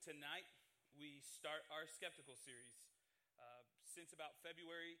tonight we start our skeptical series. Since about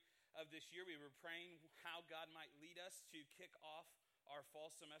February of this year, we were praying how God might lead us to kick off our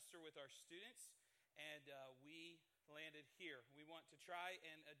fall semester with our students, and we landed here. We want to try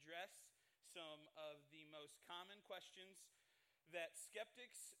and address some of the most common questions that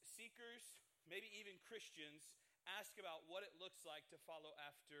skeptics, seekers, maybe even Christians ask about what it looks like to follow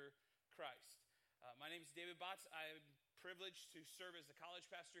after Christ. My name is David Botts. I'm privileged to serve as the college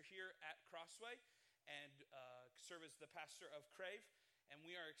pastor here at Crossway and serve as the pastor of Crave. And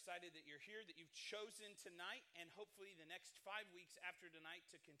we are excited that you're here, that you've chosen tonight and hopefully the next 5 weeks after tonight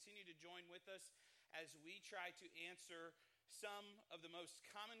to continue to join with us as we try to answer some of the most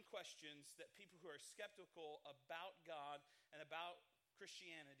common questions that people who are skeptical about God and about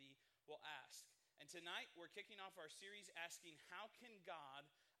Christianity will ask. And tonight we're kicking off our series asking, how can God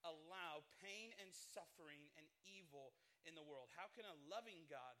allow pain and suffering and evil in the world? How can a loving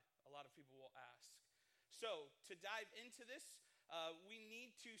God, a lot of people will ask. So to dive into this, we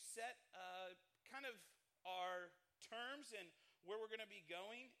need to set kind of our terms and where we're going to be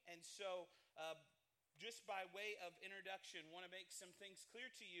going. And so just by way of introduction, want to make some things clear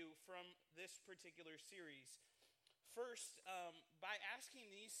to you from this particular series. First, by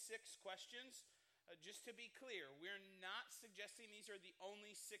asking these 6 questions, just to be clear, we're not suggesting these are the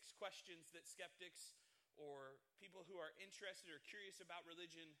only 6 questions that skeptics or people who are interested or curious about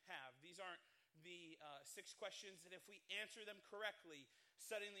religion have. These aren't the 6 questions that if we answer them correctly,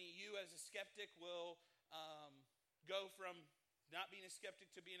 suddenly you as a skeptic will go from not being a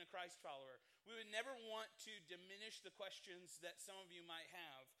skeptic to being a Christ follower. We would never want to diminish the questions that some of you might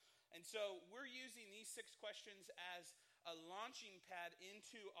have. And so we're using these 6 questions as a launching pad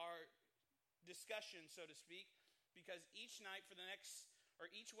into our discussion, so to speak, because each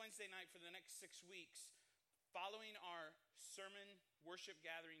Wednesday night for the next 6 weeks, following our sermon worship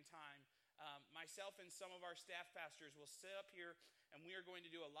gathering time, myself and some of our staff pastors will sit up here and we are going to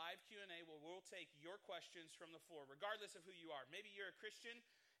do a live Q&A where we'll take your questions from the floor, regardless of who you are. Maybe you're a Christian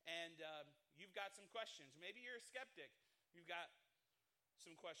and you've got some questions. Maybe you're a skeptic. You've got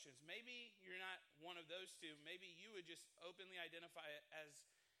some questions. Maybe you're not one of those two. Maybe you would just openly identify it as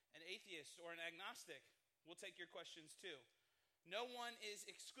an atheist or an agnostic. We'll take your questions too. No one is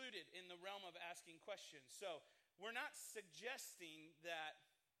excluded in the realm of asking questions. So we're not suggesting that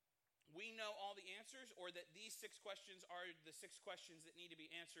we know all the answers or that these 6 questions are the 6 questions that need to be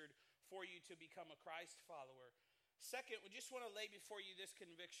answered for you to become a Christ follower. Second, we just want to lay before you this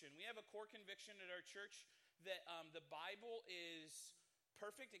conviction. We have a core conviction at our church that the Bible is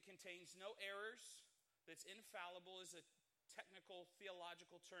perfect. It contains no errors. That's infallible is a technical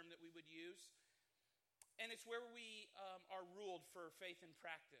theological term that we would use. And it's where we are ruled for faith and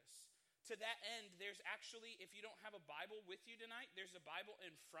practice. To that end, there's actually, if you don't have a Bible with you tonight, there's a Bible in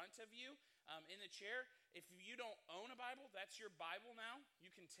front of you in the chair. If you don't own a Bible, that's your Bible now.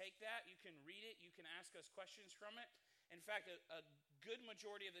 You can take that, you can read it, you can ask us questions from it. In fact, a good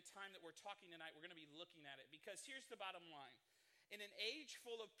majority of the time that we're talking tonight, we're going to be looking at it. Because here's the bottom line. In an age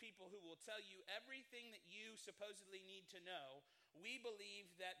full of people who will tell you everything that you supposedly need to know, we believe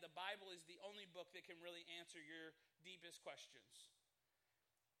that the Bible is the only book that can really answer your deepest questions.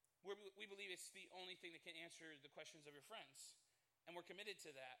 We believe it's the only thing that can answer the questions of your friends. And we're committed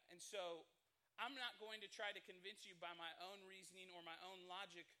to that. And so I'm not going to try to convince you by my own reasoning or my own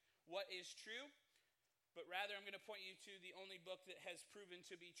logic what is true, but rather I'm going to point you to the only book that has proven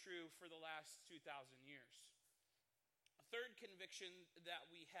to be true for the last 2,000 years. Third conviction that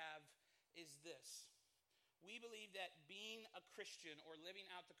we have is this. We believe that being a Christian or living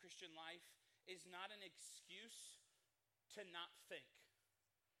out the Christian life is not an excuse to not think.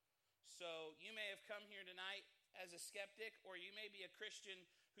 So you may have come here tonight as a skeptic, or you may be a Christian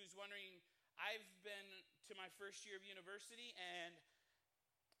who's wondering, I've been to my first year of university and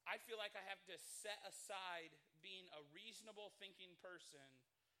I feel like I have to set aside being a reasonable thinking person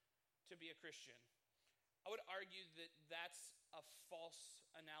to be a Christian. I would argue that that's a false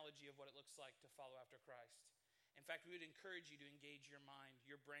analogy of what it looks like to follow after Christ. In fact, we would encourage you to engage your mind,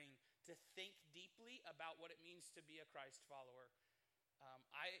 your brain, to think deeply about what it means to be a Christ follower.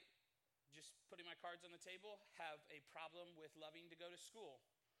 I, just putting my cards on the table, have a problem with loving to go to school.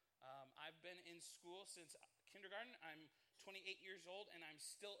 I've been in school since kindergarten. I'm 28 years old and I'm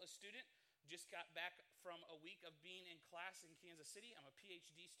still a student. Just got back from a week of being in class in Kansas City. I'm a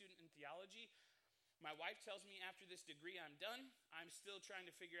PhD student in theology. My wife tells me after this degree I'm done. I'm still trying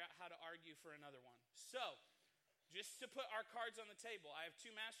to figure out how to argue for another one. So, just to put our cards on the table, I have 2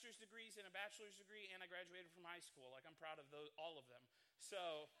 master's degrees and a bachelor's degree, and I graduated from high school. Like, I'm proud of all of them.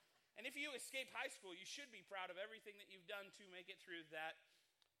 So, and if you escape high school, you should be proud of everything that you've done to make it through that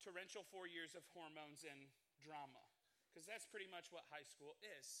torrential 4 years of hormones and drama, because that's pretty much what high school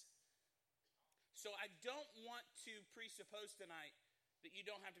is. So I don't want to presuppose tonight that you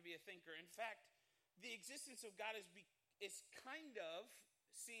don't have to be a thinker. In fact, the existence of God is kind of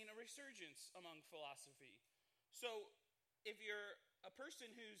seeing a resurgence among philosophy. So if you're a person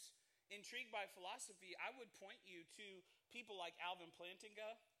who's intrigued by philosophy, I would point you to people like Alvin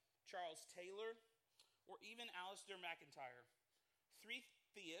Plantinga, Charles Taylor, or even Alasdair MacIntyre. Three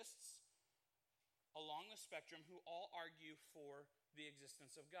theists along the spectrum who all argue for the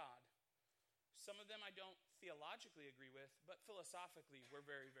existence of God. Some of them I don't theologically agree with, but philosophically we're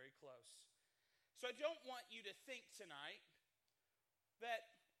very, very close. So I don't want you to think tonight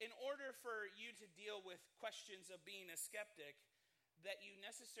that in order for you to deal with questions of being a skeptic, that you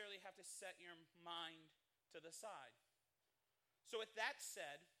necessarily have to set your mind to the side. So with that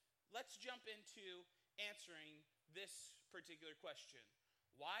said, let's jump into answering this particular question.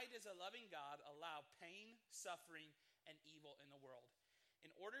 Why does a loving God allow pain, suffering, and evil in the world? In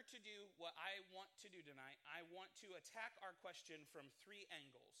order to do what I want to do tonight, I want to attack our question from three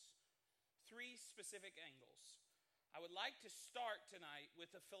specific angles. I would like to start tonight with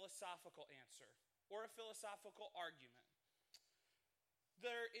a philosophical answer or a philosophical argument.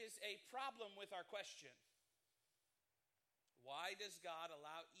 There is a problem with our question. Why does God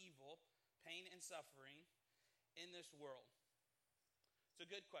allow evil, pain, and suffering in this world? It's a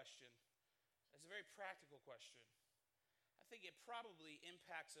good question. It's a very practical question. I think it probably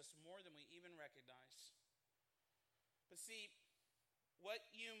impacts us more than we even recognize. But see, what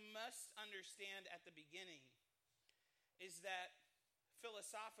you must understand at the beginning is that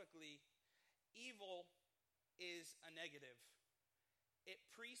philosophically, evil is a negative. It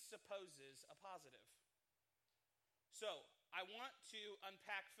presupposes a positive. So, I want to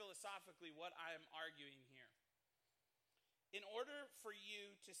unpack philosophically what I am arguing here. In order for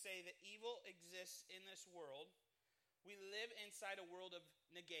you to say that evil exists in this world, we live inside a world of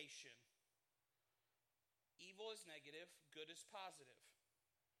negation. Evil is negative, good is positive.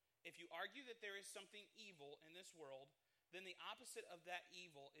 If you argue that there is something evil in this world, then the opposite of that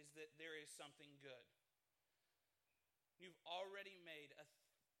evil is that there is something good. You've already made,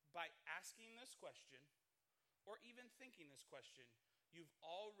 by asking this question, or even thinking this question, you've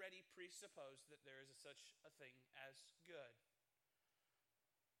already presupposed that there is such a thing as good.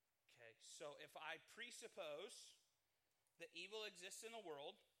 Okay, so if I presuppose that evil exists in the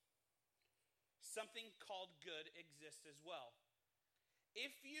world, something called good exists as well.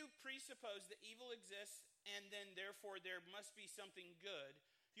 If you presuppose that evil exists and then therefore there must be something good,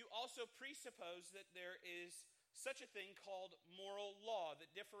 you also presuppose that there is such a thing called moral law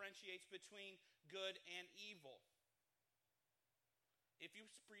that differentiates between good and evil. If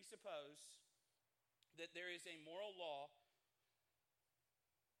you presuppose that there is a moral law,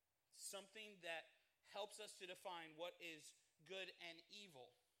 something that helps us to define what is good and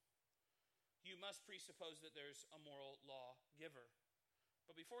evil, you must presuppose that there's a moral law giver.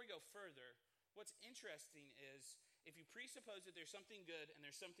 But before we go further, what's interesting is if you presuppose that there's something good and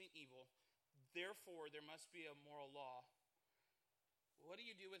there's something evil, therefore there must be a moral law, what do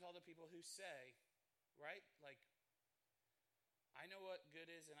you do with all the people who say, right? Like, I know what good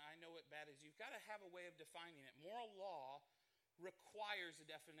is and I know what bad is. You've got to have a way of defining it. Moral law requires a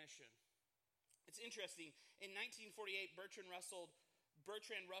definition. It's interesting. In 1948, Bertrand Russell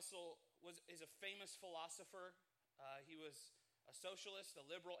is a famous philosopher. He was a socialist, a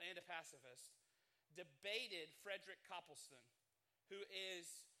liberal, and a pacifist. Debated Frederick Copleston, who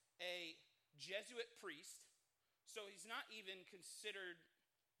is a Jesuit priest. So he's not even considered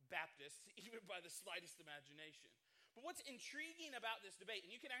Baptist, even by the slightest imagination. But what's intriguing about this debate,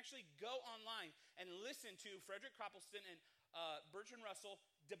 and you can actually go online and listen to Frederick Copleston and Bertrand Russell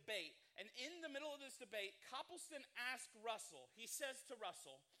debate. And in the middle of this debate, Copleston asked Russell, he says to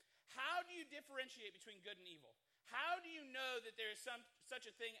Russell, how do you differentiate between good and evil? How do you know that there is such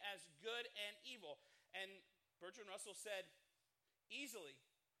a thing as good and evil? And Bertrand Russell said, easily.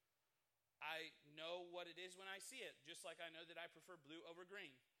 I know what it is when I see it, just like I know that I prefer blue over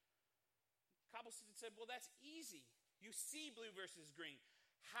green. Copleston said, well, that's easy. You see blue versus green.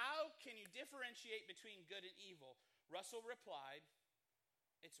 How can you differentiate between good and evil? Russell replied,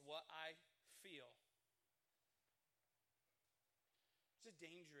 it's what I feel. It's a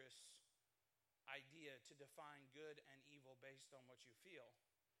dangerous idea to define good and evil based on what you feel.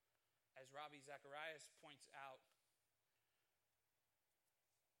 As Ravi Zacharias points out,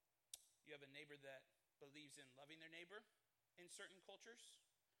 you have a neighbor that believes in loving their neighbor in certain cultures.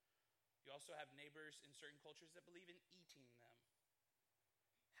 You also have neighbors in certain cultures that believe in eating them.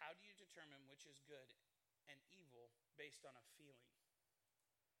 How do you determine which is good and evil based on a feeling?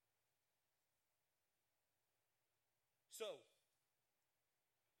 So,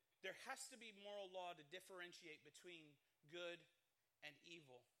 there has to be moral law to differentiate between good and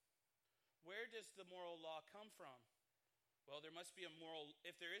evil. Where does the moral law come from? Well,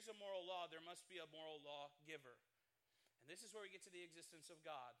 if there is a moral law, there must be a moral law giver. And this is where we get to the existence of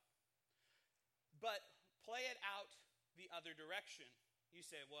God. But play it out the other direction. You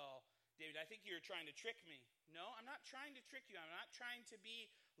say, well, David, I think you're trying to trick me. No, I'm not trying to trick you. I'm not trying to be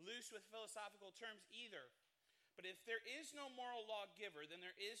loose with philosophical terms either. But if there is no moral law giver, then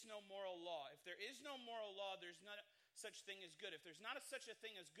there is no moral law. If there is no moral law, there's no such thing as good. If there's not such a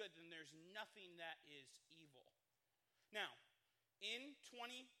thing as good, then there's nothing that is evil. Now, in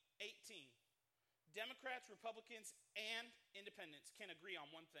 2018, Democrats, Republicans, and independents can agree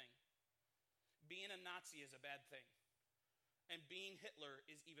on one thing. Being a Nazi is a bad thing. And being Hitler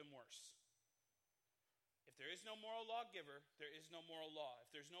is even worse. If there is no moral lawgiver, there is no moral law.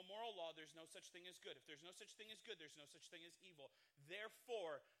 If there's no moral law, there's no such thing as good. If there's no such thing as good, there's no such thing as evil.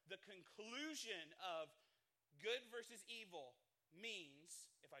 Therefore, the conclusion of good versus evil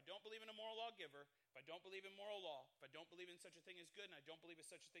means, if I don't believe in a moral lawgiver, if I don't believe in moral law, if I don't believe in such a thing as good and I don't believe in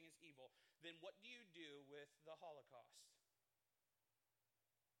such a thing as evil, then what do you do with the Holocaust?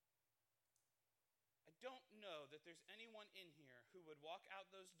 I don't know that there's anyone in here who would walk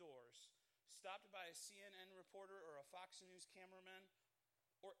out those doors stopped by a CNN reporter or a Fox News cameraman,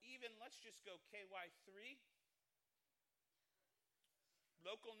 or even, let's just go KY3,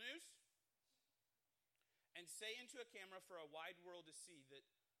 local news, and say into a camera for a wide world to see that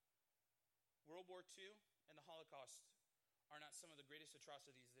World War II and the Holocaust are not some of the greatest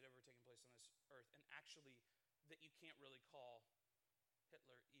atrocities that ever taken place on this earth, and actually that you can't really call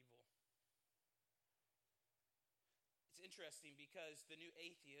Hitler evil. It's interesting because the new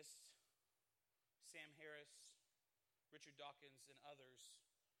atheists, Sam Harris, Richard Dawkins, and others,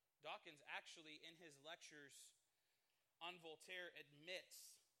 Dawkins actually in his lectures on Voltaire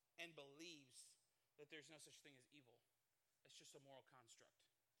admits and believes that there's no such thing as evil. It's just a moral construct.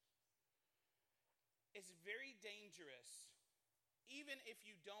 It's very dangerous, even if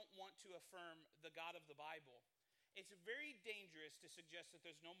you don't want to affirm the God of the Bible, it's very dangerous to suggest that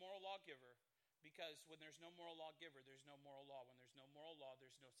there's no moral lawgiver. Because when there's no moral lawgiver, there's no moral law. When there's no moral law,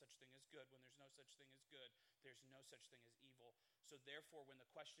 there's no such thing as good. When there's no such thing as good, there's no such thing as evil. So therefore, when the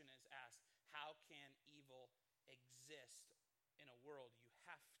question is asked, how can evil exist in a world, you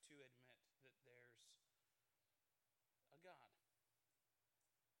have to admit that there's a God.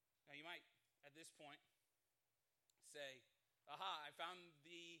 Now you might, at this point, say, aha, I found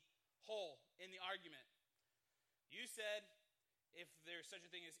the hole in the argument. You said, if there's such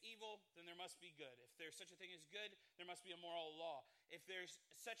a thing as evil, then there must be good. If there's such a thing as good, there must be a moral law. If there's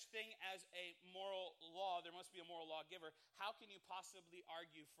such thing as a moral law, there must be a moral lawgiver. How can you possibly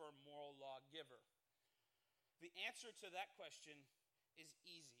argue for a moral lawgiver? The answer to that question is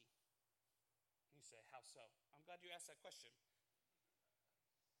easy. You say, how so? I'm glad you asked that question.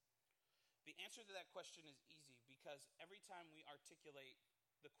 The answer to that question is easy because every time we articulate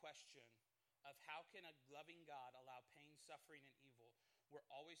the question of how can a loving God allow pain, suffering, and evil, we're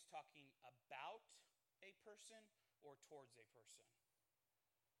always talking about a person or towards a person.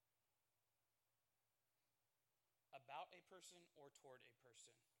 About a person or toward a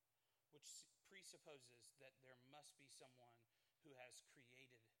person, which presupposes that there must be someone who has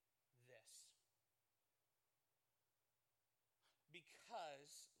created this.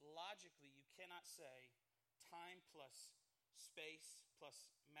 Because logically you cannot say time plus space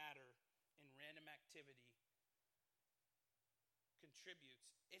plus matter in random activity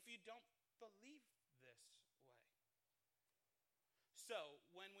contributes if you don't believe this way. So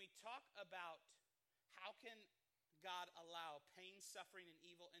when we talk about how can God allow pain, suffering, and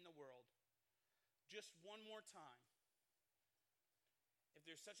evil in the world, just one more time, if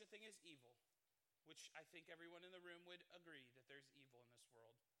there's such a thing as evil, which I think everyone in the room would agree that there's evil in this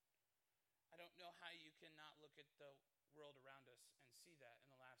world, I don't know how you cannot look at the world around us and see that in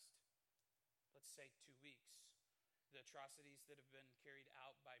the last, let's say, 2 weeks. The atrocities that have been carried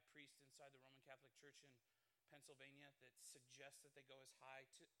out by priests inside the Roman Catholic Church in Pennsylvania that suggest that they go as high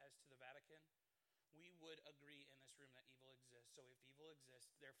as to the Vatican. We would agree in this room that evil exists. So if evil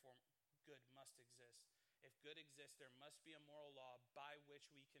exists, therefore good must exist. If good exists, there must be a moral law by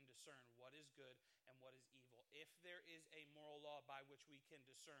which we can discern what is good and what is evil. If there is a moral law by which we can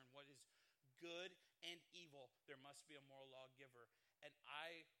discern what is good and evil, there must be a moral lawgiver. And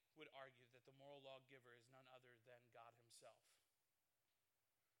I would argue that the moral lawgiver is none other than God himself.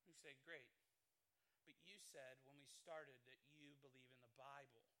 You say, great. But you said when we started that you believe in the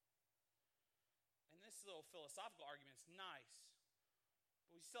Bible. And this little philosophical argument is nice.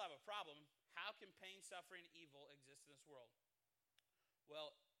 But we still have a problem. How can pain, suffering, and evil exist in this world?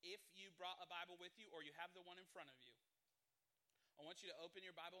 Well, if you brought a Bible with you or you have the one in front of you, I want you to open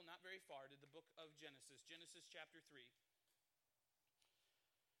your Bible not very far to the book of Genesis, Genesis chapter 3.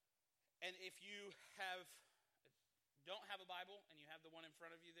 And if you don't have a Bible and you have the one in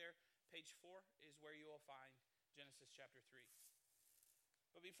front of you there, page 4 is where you will find Genesis chapter 3.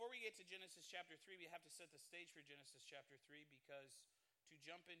 But before we get to Genesis chapter 3, we have to set the stage for Genesis chapter 3 because to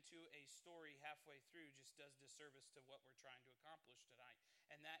jump into a story halfway through just does disservice to what we're trying to accomplish tonight,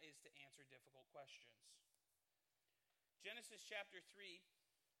 and that is to answer difficult questions. Genesis chapter 3,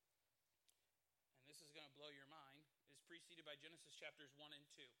 and this is going to blow your mind, is preceded by Genesis chapters 1 and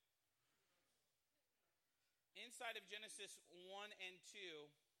 2. Inside of Genesis 1 and 2,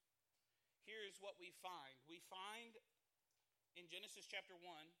 here's what we find. We find in Genesis chapter 1,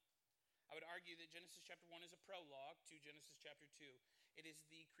 I would argue that Genesis chapter 1 is a prologue to Genesis chapter 2. It is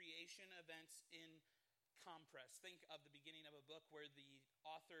the creation events in compress. Think of the beginning of a book where the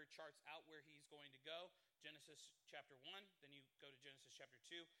author charts out where he's going to go. Genesis chapter 1, then you go to Genesis chapter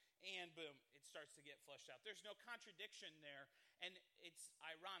 2, and boom, it starts to get fleshed out. There's no contradiction there, and it's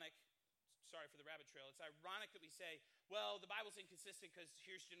ironic. Sorry for the rabbit trail. It's ironic that we say, well, the Bible's inconsistent because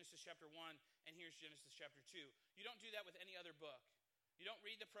here's Genesis chapter 1 and here's Genesis chapter 2. You don't do that with any other book. You don't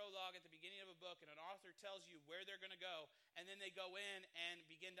read the prologue at the beginning of a book and an author tells you where they're going to go, and then they go in and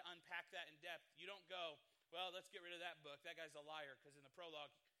begin to unpack that in depth. You don't go, well, let's get rid of that book. That guy's a liar because in the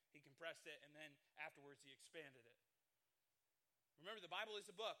prologue he compressed it and then afterwards he expanded it. Remember, the Bible is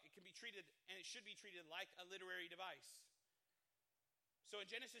a book. It can be treated, and it should be treated like a literary device. So in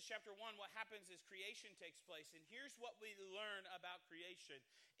Genesis chapter 1, what happens is creation takes place. And here's what we learn about creation.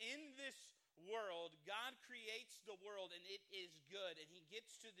 In this world, God creates the world, and it is good. And he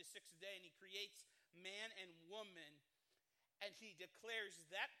gets to the sixth day, and he creates man and woman. And he declares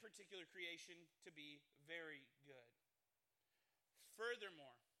that particular creation to be very good.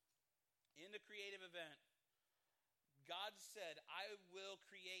 Furthermore, in the creative event, God said, I will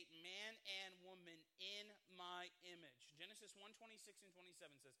create man and woman in my image. Genesis 1:26 and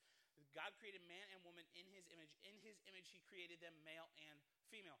 27 says, God created man and woman in his image. In his image, he created them male and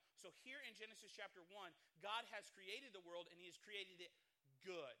female. So here in Genesis chapter 1, God has created the world and he has created it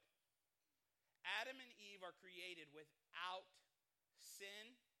good. Adam and Eve are created without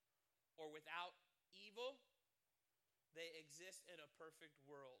sin or without evil. They exist in a perfect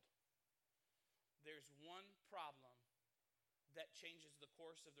world. There's one problem that changes the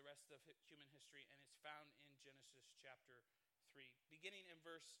course of the rest of human history, and it's found in Genesis chapter 3, beginning in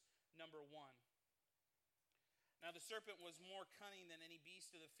verse number 1. Now the serpent was more cunning than any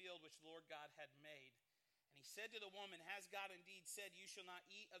beast of the field which the Lord God had made. And he said to the woman, has God indeed said, you shall not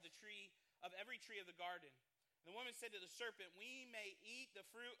eat of every tree of the garden? And the woman said to the serpent, we may eat the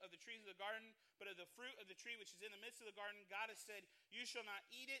fruit of the trees of the garden, but of the fruit of the tree which is in the midst of the garden, God has said, you shall not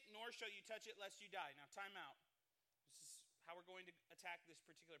eat it, nor shall you touch it, lest you die. Now time out. This is how we're going to attack this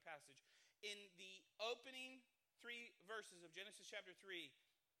particular passage. In the opening 3 verses of Genesis chapter 3,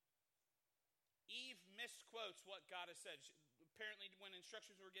 Eve misquotes what God has said. Apparently, when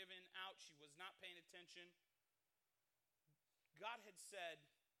instructions were given out, she was not paying attention. God had said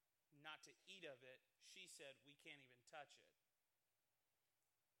not to eat of it. She said, we can't even touch it.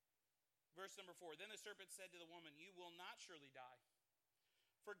 Verse number 4, then the serpent said to the woman, you will not surely die.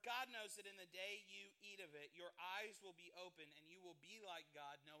 For God knows that in the day you eat of it, your eyes will be open, and you will be like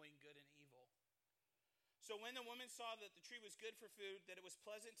God, knowing good and evil. So when the woman saw that the tree was good for food, that it was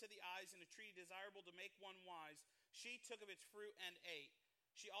pleasant to the eyes, and a tree desirable to make one wise, she took of its fruit and ate.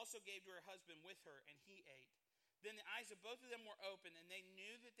 She also gave to her husband with her, and he ate. Then the eyes of both of them were open, and they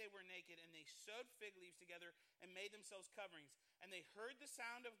knew that they were naked, and they sewed fig leaves together and made themselves coverings. And they heard the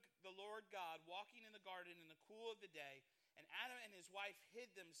sound of the Lord God walking in the garden in the cool of the day. And Adam and his wife hid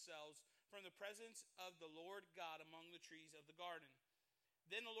themselves from the presence of the Lord God among the trees of the garden.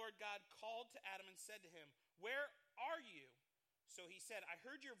 Then the Lord God called to Adam and said to him, where are you? So he said, I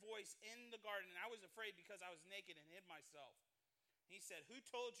heard your voice in the garden, and I was afraid because I was naked and hid myself. He said, who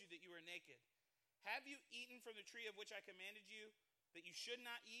told you that you were naked? Have you eaten from the tree of which I commanded you that you should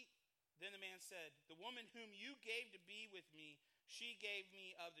not eat? Then the man said, the woman whom you gave to be with me, she gave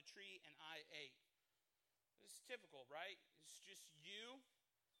me of the tree, and I ate. This is typical, right? It's just you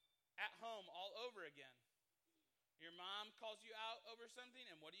at home all over again. Your mom calls you out over something,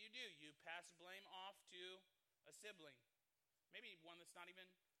 and what do? You pass blame off to a sibling. Maybe one that's not even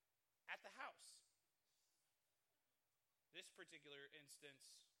at the house. This particular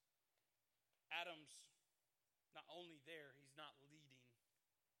instance, Adam's not only there, he's not leading.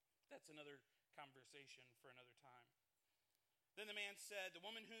 That's another conversation for another time. Then the man said, the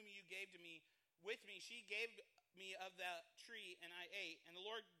woman whom you gave to me, with me, she gave me of that tree, and I ate. And the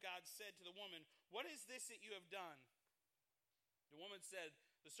Lord God said to the woman, what is this that you have done? The woman said,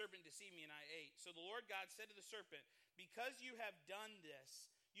 the serpent deceived me, and I ate. So the Lord God said to the serpent, because you have done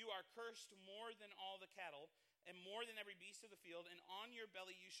this, you are cursed more than all the cattle, and more than every beast of the field, and on your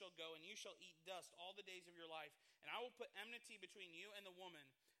belly you shall go, and you shall eat dust all the days of your life. And I will put enmity between you and the woman,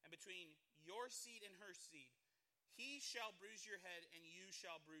 and between your seed and her seed. He shall bruise your head, and you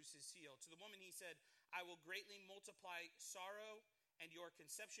shall bruise his heel. To the woman he said, I will greatly multiply sorrow and your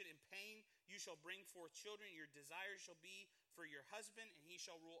conception in pain. You shall bring forth children. Your desires shall be for your husband, and he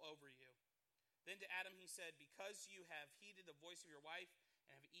shall rule over you. Then to Adam he said, because you have heeded the voice of your wife,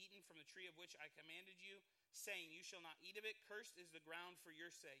 and have eaten from the tree of which I commanded you, saying, you shall not eat of it, cursed is the ground for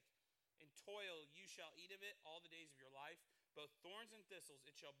your sake. In toil you shall eat of it all the days of your life. Both thorns and thistles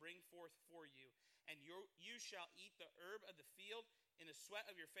it shall bring forth for you. And you shall eat the herb of the field. In the sweat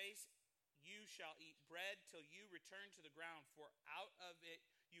of your face you shall eat bread till you return to the ground. For out of it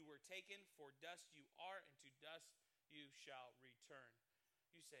you were taken, for dust you are, and to dust you shall return.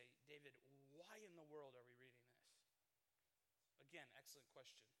 You say, David, why in the world are we reading this? Again, excellent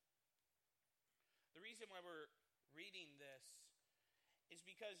question. The reason why we're reading this is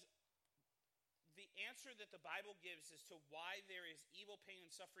because the answer that the Bible gives as to why there is evil, pain,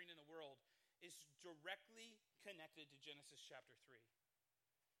 and suffering in the world is directly connected to Genesis chapter 3.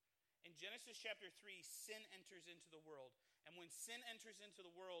 In Genesis chapter 3, sin enters into the world. And when sin enters into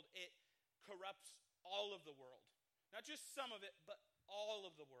the world, it corrupts all of the world. Not just some of it, but all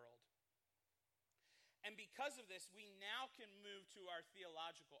of the world. And because of this, we now can move to our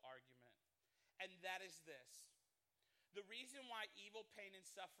theological argument. And that is this. The reason why evil, pain, and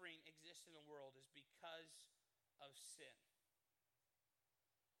suffering exist in the world is because of sin.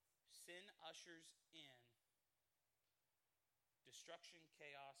 Sin ushers in destruction,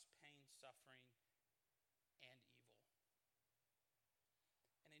 chaos, pain, suffering, and evil.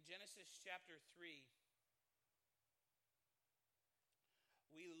 And in Genesis chapter 3,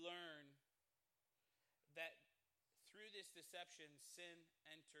 we learn that through this deception, sin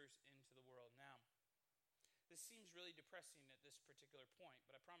enters into the world. Now, this seems really depressing at this particular point,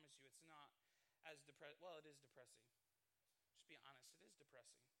 but I promise you it's not as depressing. Well, it is depressing. Just be honest, it is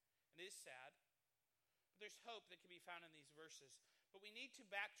depressing. It is sad. But there's hope that can be found in these verses. But we need to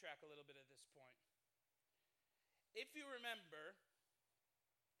backtrack a little bit at this point. If you remember,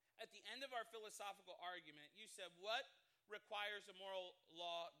 at the end of our philosophical argument, you said, what requires a moral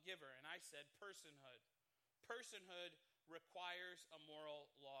law giver? And I said, personhood. Personhood requires a moral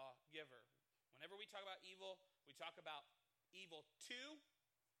law giver. Whenever we talk about evil, we talk about evil to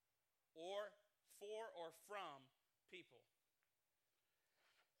or for or from people.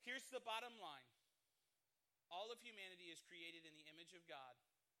 Here's the bottom line. All of humanity is created in the image of God.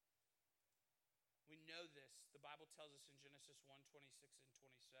 We know this. The Bible tells us in Genesis 1:26 and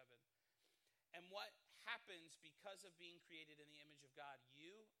 27. And what happens because of being created in the image of God?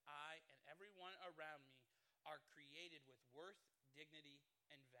 You, I, and everyone around me are created with worth, dignity,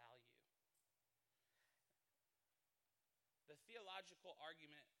 and value. The theological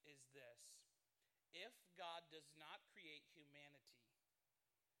argument is this. If God does not create humanity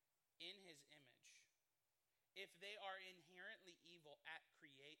in his image, if they are inherently evil at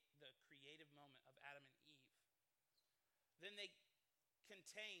the creative moment of Adam and Eve, then they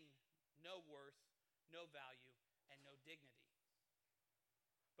contain no worth, no value, and no dignity.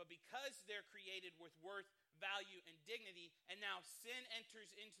 But because they're created with worth, value, and dignity, and now sin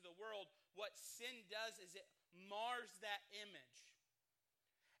enters into the world, what sin does is it mars that image.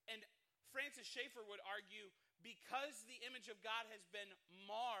 And Francis Schaeffer would argue, because the image of God has been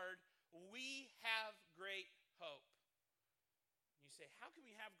marred, we have great hope. You say, how can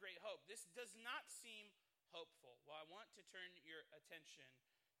we have great hope? This does not seem hopeful. Well, I want to turn your attention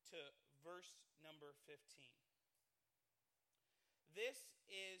to verse number 15. This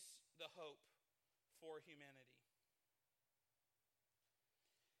is the hope for humanity.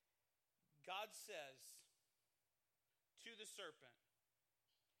 God says to the serpent,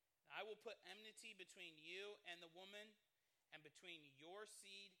 I will put enmity between you and the woman, and between your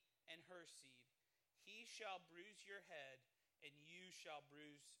seed and her seed. He shall bruise your head, and you shall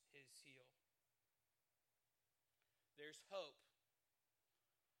bruise his heel. There's hope.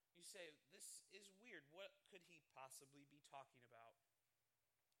 You say, this is weird. What could he possibly be talking about?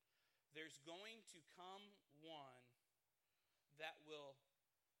 There's going to come one that will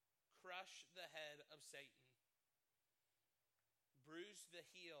crush the head of Satan, bruise the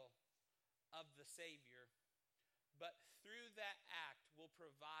heel of the Savior, but through that act will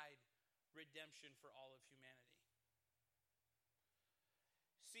provide redemption for all of humanity.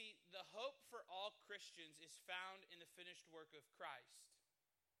 the hope for all Christians is found in the finished work of Christ.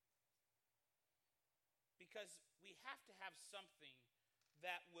 Because we have to have something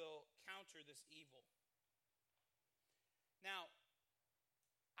that will counter this evil. Now,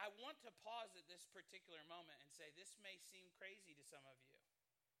 I want to pause at this particular moment and say this may seem crazy to some of you.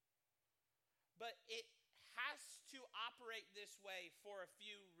 But it has to operate this way for a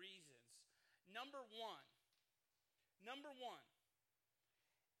few reasons. Number one,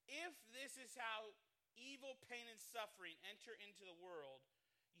 if this is how evil, pain, and suffering enter into the world,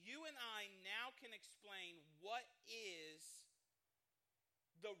 you and I now can explain what is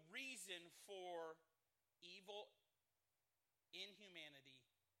the reason for evil in humanity,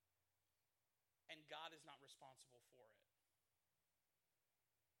 and God is not responsible for it.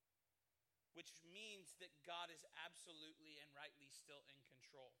 Which means that God is absolutely and rightly still in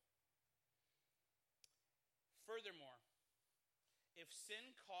control. Furthermore, if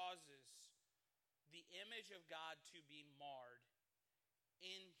sin causes the image of God to be marred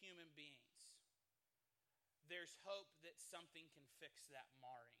in human beings, there's hope that something can fix that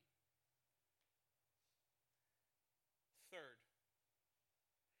marring. Third,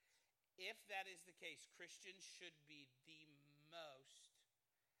 if that is the case, Christians should be the most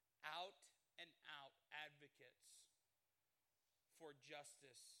out and out advocates for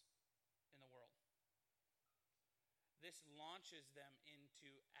justice in the world. This launches them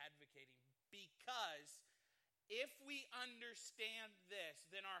into advocating, because if we understand this,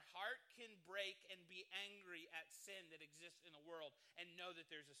 then our heart can break and be angry at sin that exists in the world and know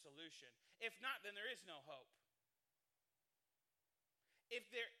that there's a solution. If not, then there is no hope. If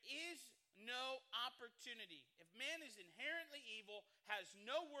there is no opportunity, if man is inherently evil, has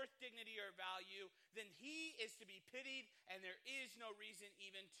no worth, dignity, or value, then he is to be pitied, and there is no reason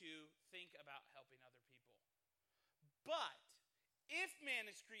even to think about helping other people. But if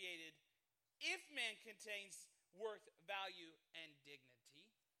man is created, if man contains worth, value, and dignity,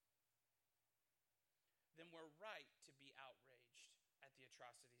 then we're right to be outraged at the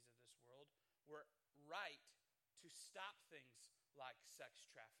atrocities of this world. We're right to stop things like sex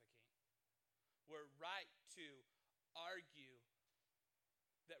trafficking. We're right to argue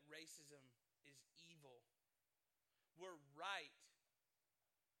that racism is evil. We're right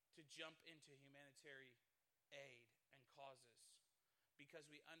to jump into humanitarian aid and causes because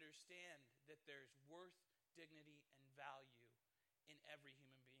we understand that there's worth, dignity, and value in every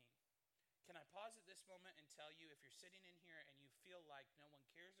human being. Can I pause at this moment and tell you, if you're sitting in here and you feel like no one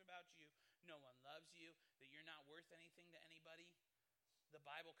cares about you, no one loves you, that you're not worth anything to anybody, the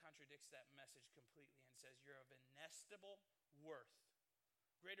Bible contradicts that message completely and says you're of inestimable worth,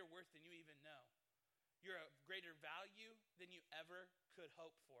 greater worth than you even know. You're of greater value than you ever could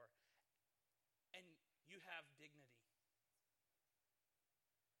hope for. And you have dignity.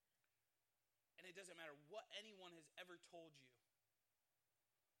 And it doesn't matter what anyone has ever told you.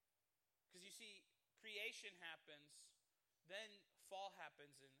 Because you see, creation happens, then fall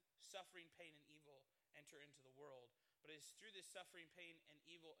happens, and suffering, pain, and evil enter into the world. But it's through this suffering, pain, and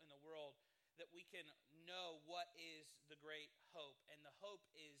evil in the world that we can know what is the great hope. And the hope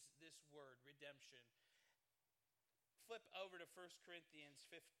is this word, redemption. Flip over to 1 Corinthians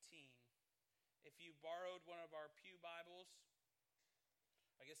 15. If you borrowed one of our pew Bibles,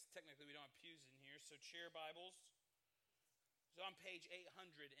 I guess technically we don't have pews in here, so chair Bibles. It's on page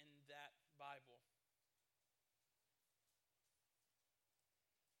 800 in that Bible.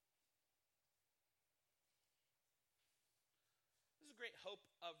 This is a great hope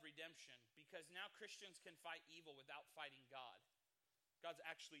of redemption, because now Christians can fight evil without fighting God. God's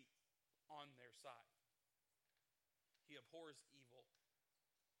actually on their side. He abhors evil.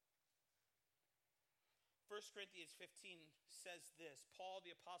 1 Corinthians 15 says this. Paul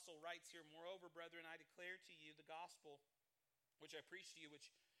the apostle writes here, "Moreover, brethren, I declare to you the gospel which I preached to you,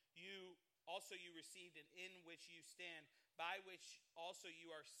 which you received, and in which you stand, by which also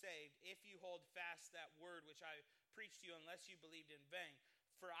you are saved, if you hold fast that word which I preached to you, unless you believed in vain.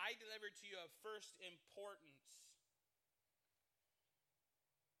 For I delivered to you of first importance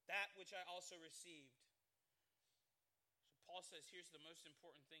that which I also received." So Paul says, here's the most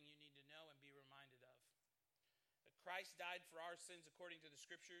important thing you need to know and be reminded of. That Christ died for our sins according to the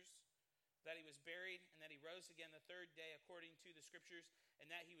Scriptures, that he was buried, and that he rose again the third day according to the Scriptures, and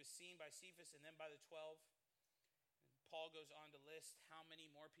that he was seen by Cephas and then by the 12. And Paul goes on to list how many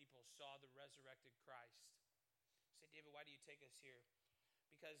more people saw the resurrected Christ. You say, David, why do you take us here?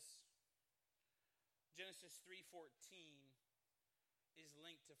 Because Genesis 3:14 is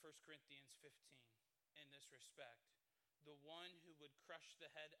linked to 1 Corinthians 15 in this respect. The one who would crush the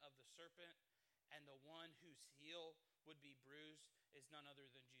head of the serpent and the one whose heel would be bruised is none other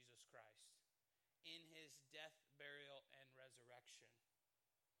than Jesus Christ. In his death, burial, and resurrection.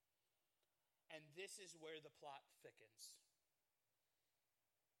 And this is where the plot thickens.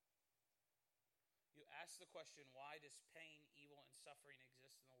 You ask the question, why does pain, evil, and suffering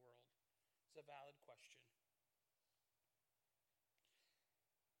exist in the world? It's a valid question.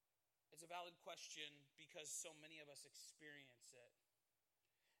 It's a valid question because so many of us experience it.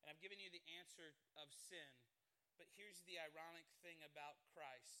 And I've given you the answer of sin, but here's the ironic thing about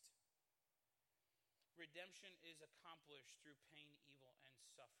Christ. Redemption is accomplished through pain, evil, and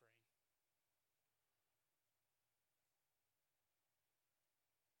suffering.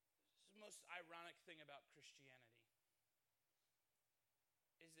 This is the most ironic thing about Christianity,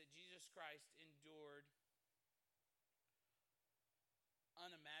 is that Jesus Christ endured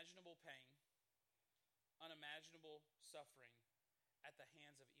unimaginable pain, unimaginable suffering at the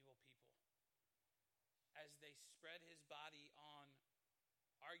hands of evil people as they spread his body on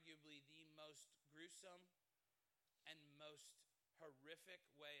arguably the most gruesome and most horrific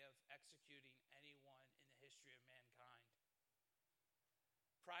way of executing anyone in the history of mankind.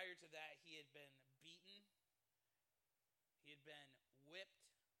 Prior to that, he had been beaten, he had been whipped,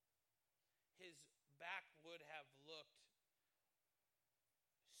 his back would have looked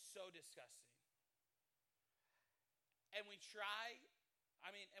so disgusting. And we try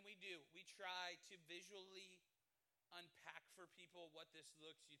to visually unpack for people what this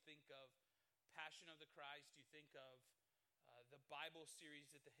looks. You think of Passion of the Christ, you think of the Bible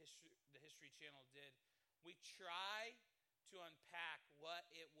series that the History Channel did. We try to unpack what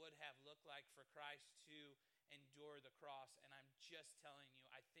it would have looked like for Christ to endure the cross. And I'm just telling you,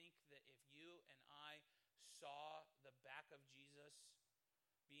 I think that if you and I saw the back of Jesus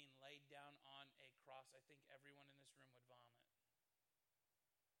being laid down on a cross, I think everyone in this room would vomit.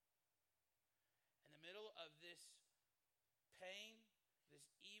 In the middle of this pain,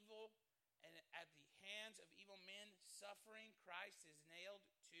 this evil, and at the hands of evil men suffering, Christ is nailed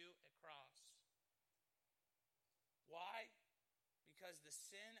to a cross. Why? Because the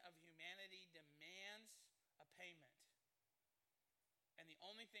sin of humanity demands a payment. And the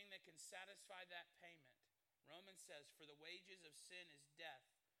only thing that can satisfy that payment, Romans says, for the wages of sin is death.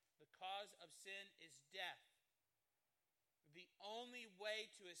 The cause of sin is death. The only way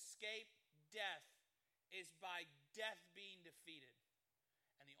to escape death is by death being defeated.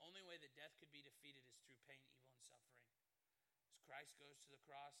 And the only way that death could be defeated is through pain, evil, and suffering. As Christ goes to the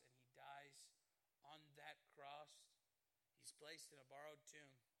cross and he dies on that cross, he's placed in a borrowed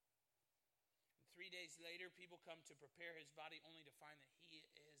tomb. And 3 days later, people come to prepare his body only to find that he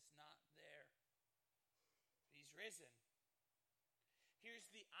is not there. He's risen. Here's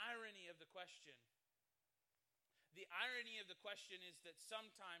the irony of the question. The irony of the question is that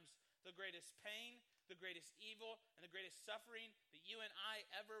sometimes the greatest pain, the greatest evil, and the greatest suffering that you and I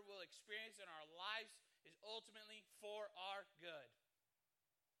ever will experience in our lives is ultimately for our good.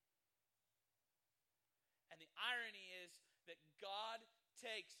 And the irony is that God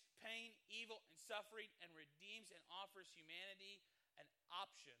takes pain, evil, and suffering and redeems and offers humanity an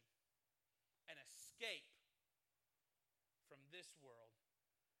option, an escape from this world,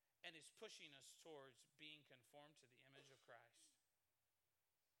 and is pushing us towards being conformed to the image of Christ.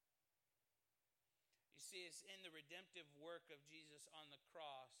 You see, it's in the redemptive work of Jesus on the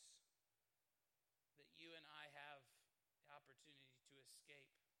cross that you and I have the opportunity to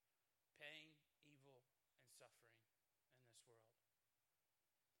escape pain, evil, and suffering in this world.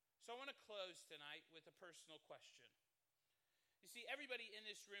 So I want to close tonight with a personal question. You see, everybody in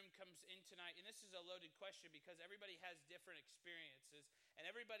this room comes in tonight, and this is a loaded question because everybody has different experiences, and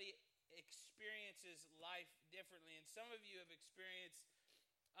everybody experiences life differently. And some of you have experienced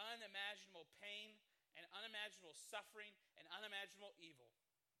unimaginable pain and unimaginable suffering and unimaginable evil.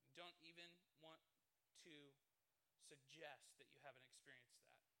 You don't even want to suggest that you haven't experienced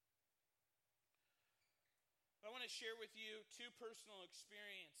that. But I want to share with you two personal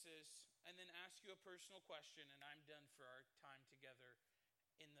experiences and then ask you a personal question, and I'm done for our time together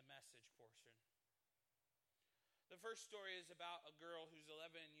in the message portion. The first story is about a girl who's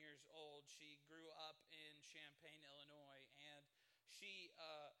 11 years old. She grew up in Champaign, Illinois, and she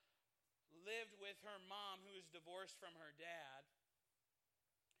lived with her mom, who was divorced from her dad.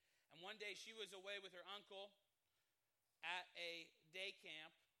 And one day she was away with her uncle at a day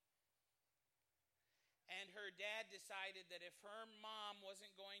camp, and her dad decided that if her mom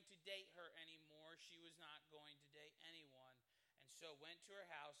wasn't going to date her anymore, she was not going to date anyone. And so went to her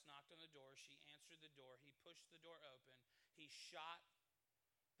house, knocked on the door. She answered the door. He pushed the door open. He shot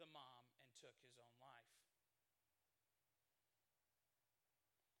the mom and took his own life.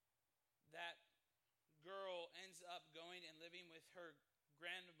 That up going and living with her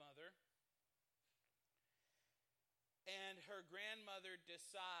grandmother. And her grandmother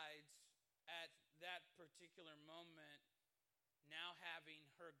decides at that particular moment, now having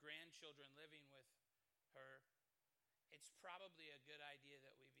her grandchildren living with her, it's probably a good idea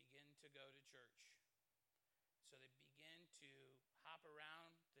that we begin to go to church. So they begin to hop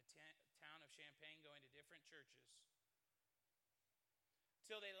around the town of Champaign, going to different churches,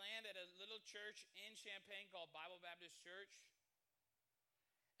 till they land at a little church in Champaign called Bible Baptist Church.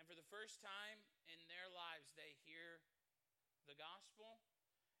 And for the first time in their lives, they hear the gospel,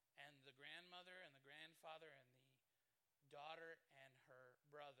 and the grandmother and the grandfather and the daughter and her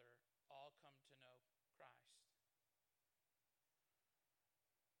brother all come to know Christ.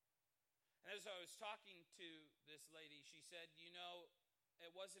 And as I was talking to this lady, she said,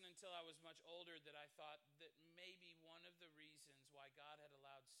 it wasn't until I was much older that I thought that maybe one of the reasons why God had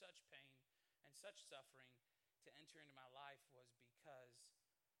allowed such pain and such suffering to enter into my life was because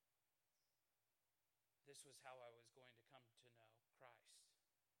this was how I was going to come to know Christ.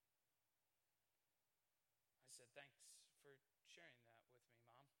 I said, thanks for sharing that with me,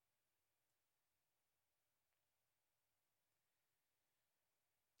 Mom.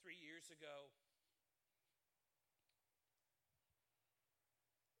 3 years ago,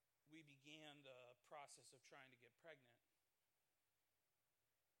 we began the process of trying to get pregnant.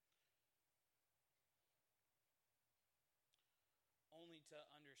 Only to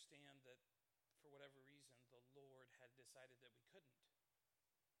understand that for whatever reason, the Lord had decided that we couldn't.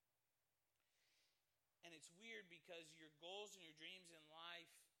 And it's weird because your goals and your dreams in life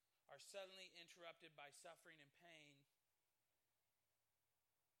are suddenly interrupted by suffering and pain.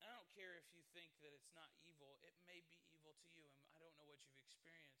 And I don't care if you think that it's not evil. It may be evil to you, and I don't know what you've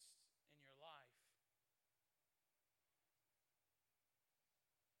experienced in your life.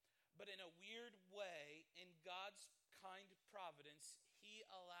 But in a weird way, in God's kind providence, He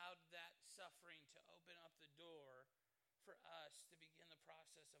allowed that suffering to open up the door for us to begin the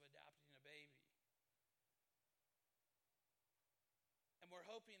process of adopting a baby. And we're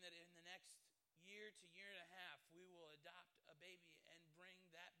hoping that in the next year to year and a half, we will adopt a baby and bring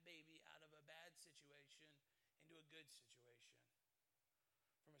that baby out of a bad situation into a good situation.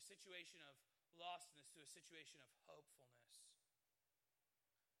 From a situation of lostness to a situation of hopefulness.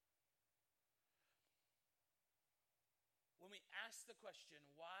 When we ask the question,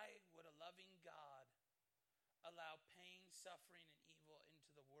 why would a loving God allow pain, suffering, and evil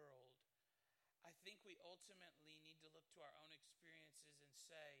into the world? I think we ultimately need to look to our own experiences and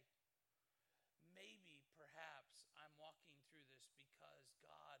say, maybe, perhaps, I'm walking through this because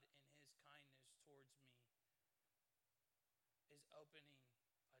God, in His kindness towards me, is opening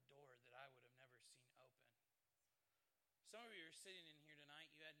a door that I would have never seen open. Some of you are sitting in here tonight.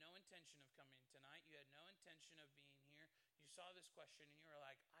 You had no intention of coming tonight. You had no intention of being here. You saw this question and you were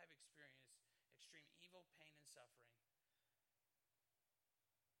like, I've experienced extreme evil, pain, and suffering.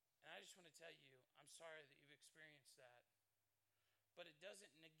 And I just want to tell you, I'm sorry that you've experienced that. But it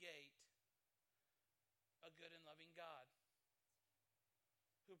doesn't negate a good and loving God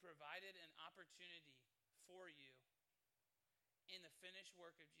who provided an opportunity for you in the finished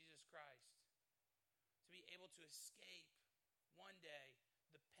work of Jesus Christ to be able to escape one day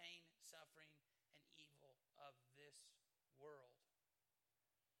the pain, suffering, and evil of this world.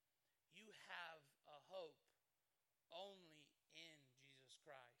 You have a hope only in Jesus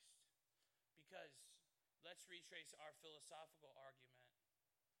Christ. Because let's retrace our philosophical argument.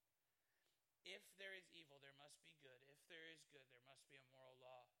 If there is evil, there must be good. If there is good, there must be a moral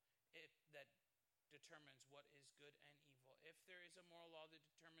law that determines what is good and evil. If there is a moral law that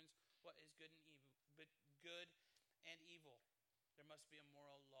determines what is good and evil, there must be a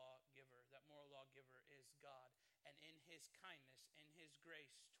moral lawgiver. That moral lawgiver is God. And in His kindness, in His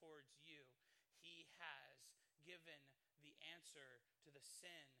grace towards you, He has given the answer to the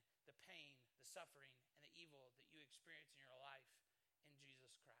sin, the pain, the suffering, and the evil that you experience in your life in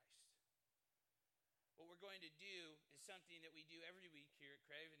Jesus Christ. What we're going to do is something that we do every week here at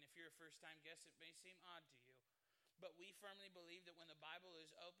Crave, and if you're a first-time guest, it may seem odd to you, but we firmly believe that when the Bible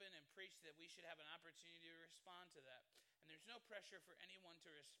is open and preached, that we should have an opportunity to respond to that. And there's no pressure for anyone to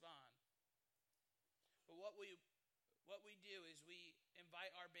respond. But what we do is we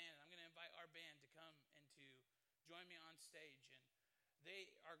invite our band, and I'm going to invite our band to come and to join me on stage, and they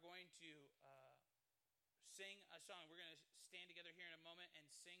are going to sing a song. We're going to stand together here in a moment and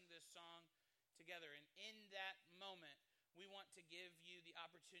sing this song together. And in that moment, we want to give you the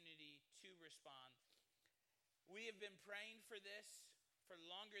opportunity to respond. We have been praying for this for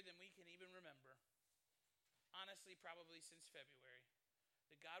longer than we can even remember. Honestly, probably since February.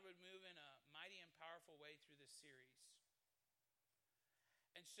 that God would move in a mighty and powerful way through this series.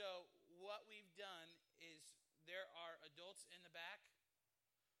 And so what we've done is there are adults in the back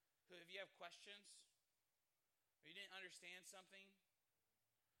who, if you have questions or you didn't understand something,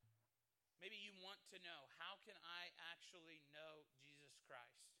 maybe you want to know, how can I actually know Jesus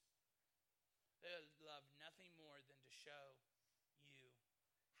Christ? They would love nothing more than to show you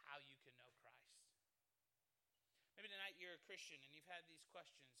how you can know Christ. Maybe tonight you're a Christian and you've had these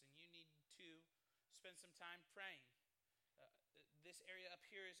questions and you need to spend some time praying. This area up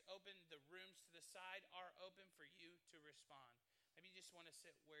here is open. The rooms to the side are open for you to respond. Maybe you just want to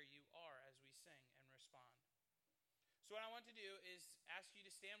sit where you are as we sing and respond. So what I want to do is ask you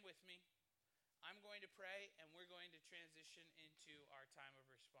to stand with me. I'm going to pray and we're going to transition into our time of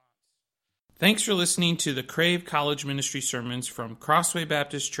response. Thanks for listening to the Crave College Ministry sermons from Crossway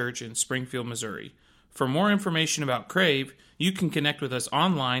Baptist Church in Springfield, Missouri. For more information about Crave, you can connect with us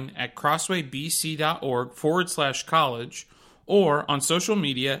online at crosswaybc.org/college or on social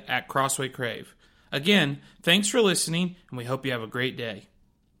media at Crossway Crave. Again, thanks for listening, and we hope you have a great day.